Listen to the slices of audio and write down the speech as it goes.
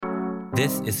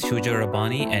This is Shuja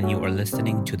Rabbani, and you are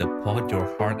listening to the Pod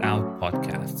Your Heart Out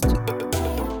podcast.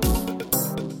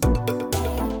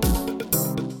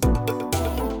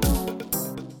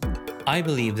 I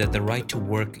believe that the right to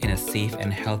work in a safe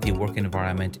and healthy work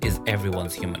environment is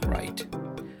everyone's human right.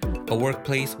 A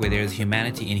workplace where there is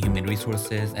humanity in human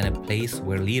resources and a place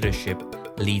where leadership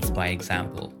leads by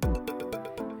example.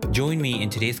 Join me in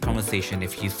today's conversation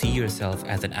if you see yourself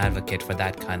as an advocate for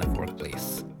that kind of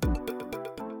workplace.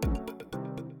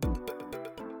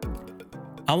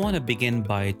 I want to begin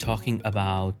by talking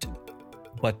about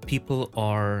what people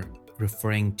are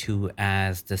referring to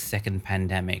as the second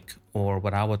pandemic, or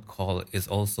what I would call is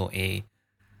also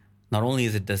not only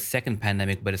is it the second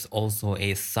pandemic, but it's also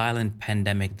a silent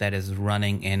pandemic that is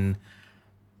running in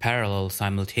parallel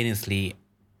simultaneously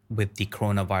with the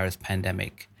coronavirus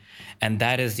pandemic. And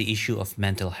that is the issue of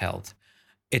mental health.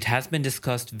 It has been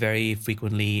discussed very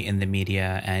frequently in the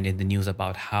media and in the news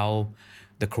about how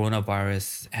the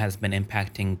coronavirus has been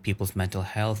impacting people's mental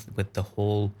health. With the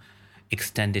whole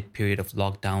extended period of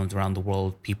lockdowns around the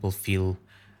world, people feel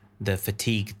the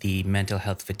fatigue, the mental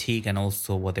health fatigue, and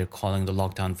also what they're calling the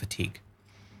lockdown fatigue.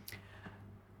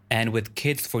 And with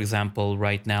kids, for example,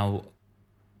 right now,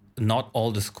 not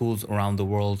all the schools around the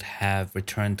world have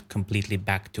returned completely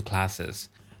back to classes.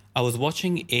 I was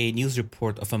watching a news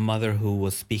report of a mother who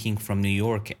was speaking from New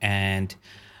York, and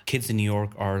kids in New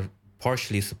York are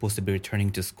partially supposed to be returning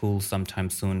to school sometime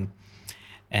soon.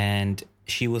 And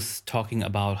she was talking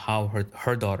about how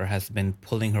her daughter has been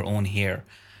pulling her own hair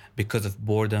because of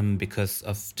boredom, because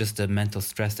of just the mental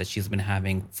stress that she's been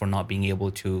having for not being able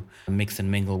to mix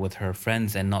and mingle with her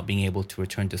friends and not being able to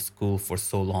return to school for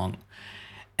so long.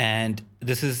 And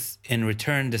this is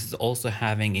also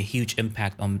having a huge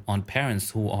impact on parents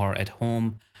who are at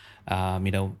home,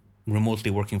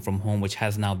 remotely working from home, which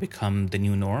has now become the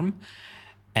new norm.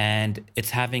 And it's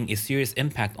having a serious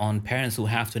impact on parents who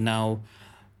have to now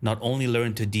not only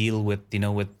learn to deal with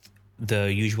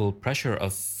the usual pressure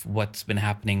of what's been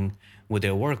happening with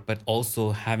their work, but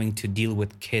also having to deal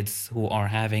with kids who are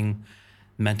having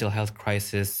mental health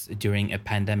crisis during a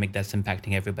pandemic that's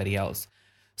impacting everybody else.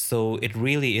 So it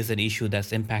really is an issue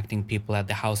that's impacting people at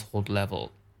the household level,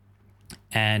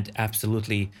 and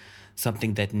absolutely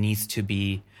something that needs to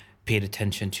be paid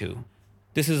attention to.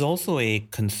 This is also a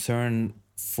concern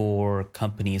for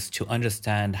companies to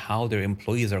understand how their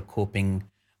employees are coping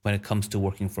when it comes to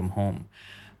working from home,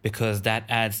 because that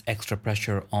adds extra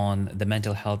pressure on the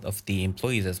mental health of the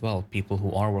employees as well, people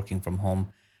who are working from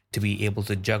home, to be able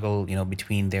to juggle,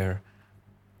 between their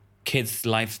kids'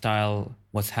 lifestyle,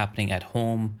 what's happening at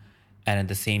home, and at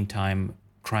the same time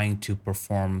trying to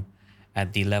perform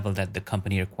at the level that the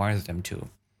company requires them to.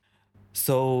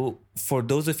 So for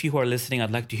those of you who are listening,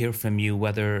 I'd like to hear from you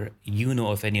whether you know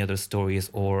of any other stories,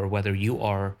 or whether you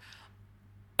are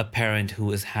a parent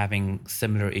who is having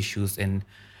similar issues in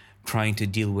trying to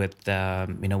deal with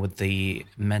the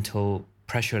mental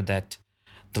pressure that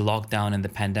the lockdown and the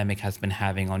pandemic has been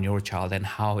having on your child, and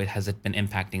how it has been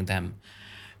impacting them.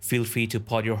 Feel free to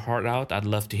pod your heart out. I'd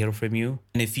love to hear from you.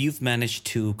 And if you've managed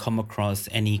to come across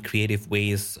any creative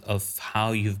ways of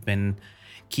how you've been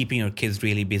keeping your kids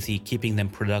really busy, keeping them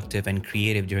productive and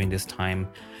creative during this time,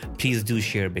 please do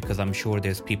share, because I'm sure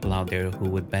there's people out there who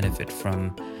would benefit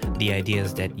from the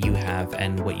ideas that you have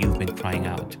and what you've been trying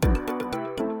out.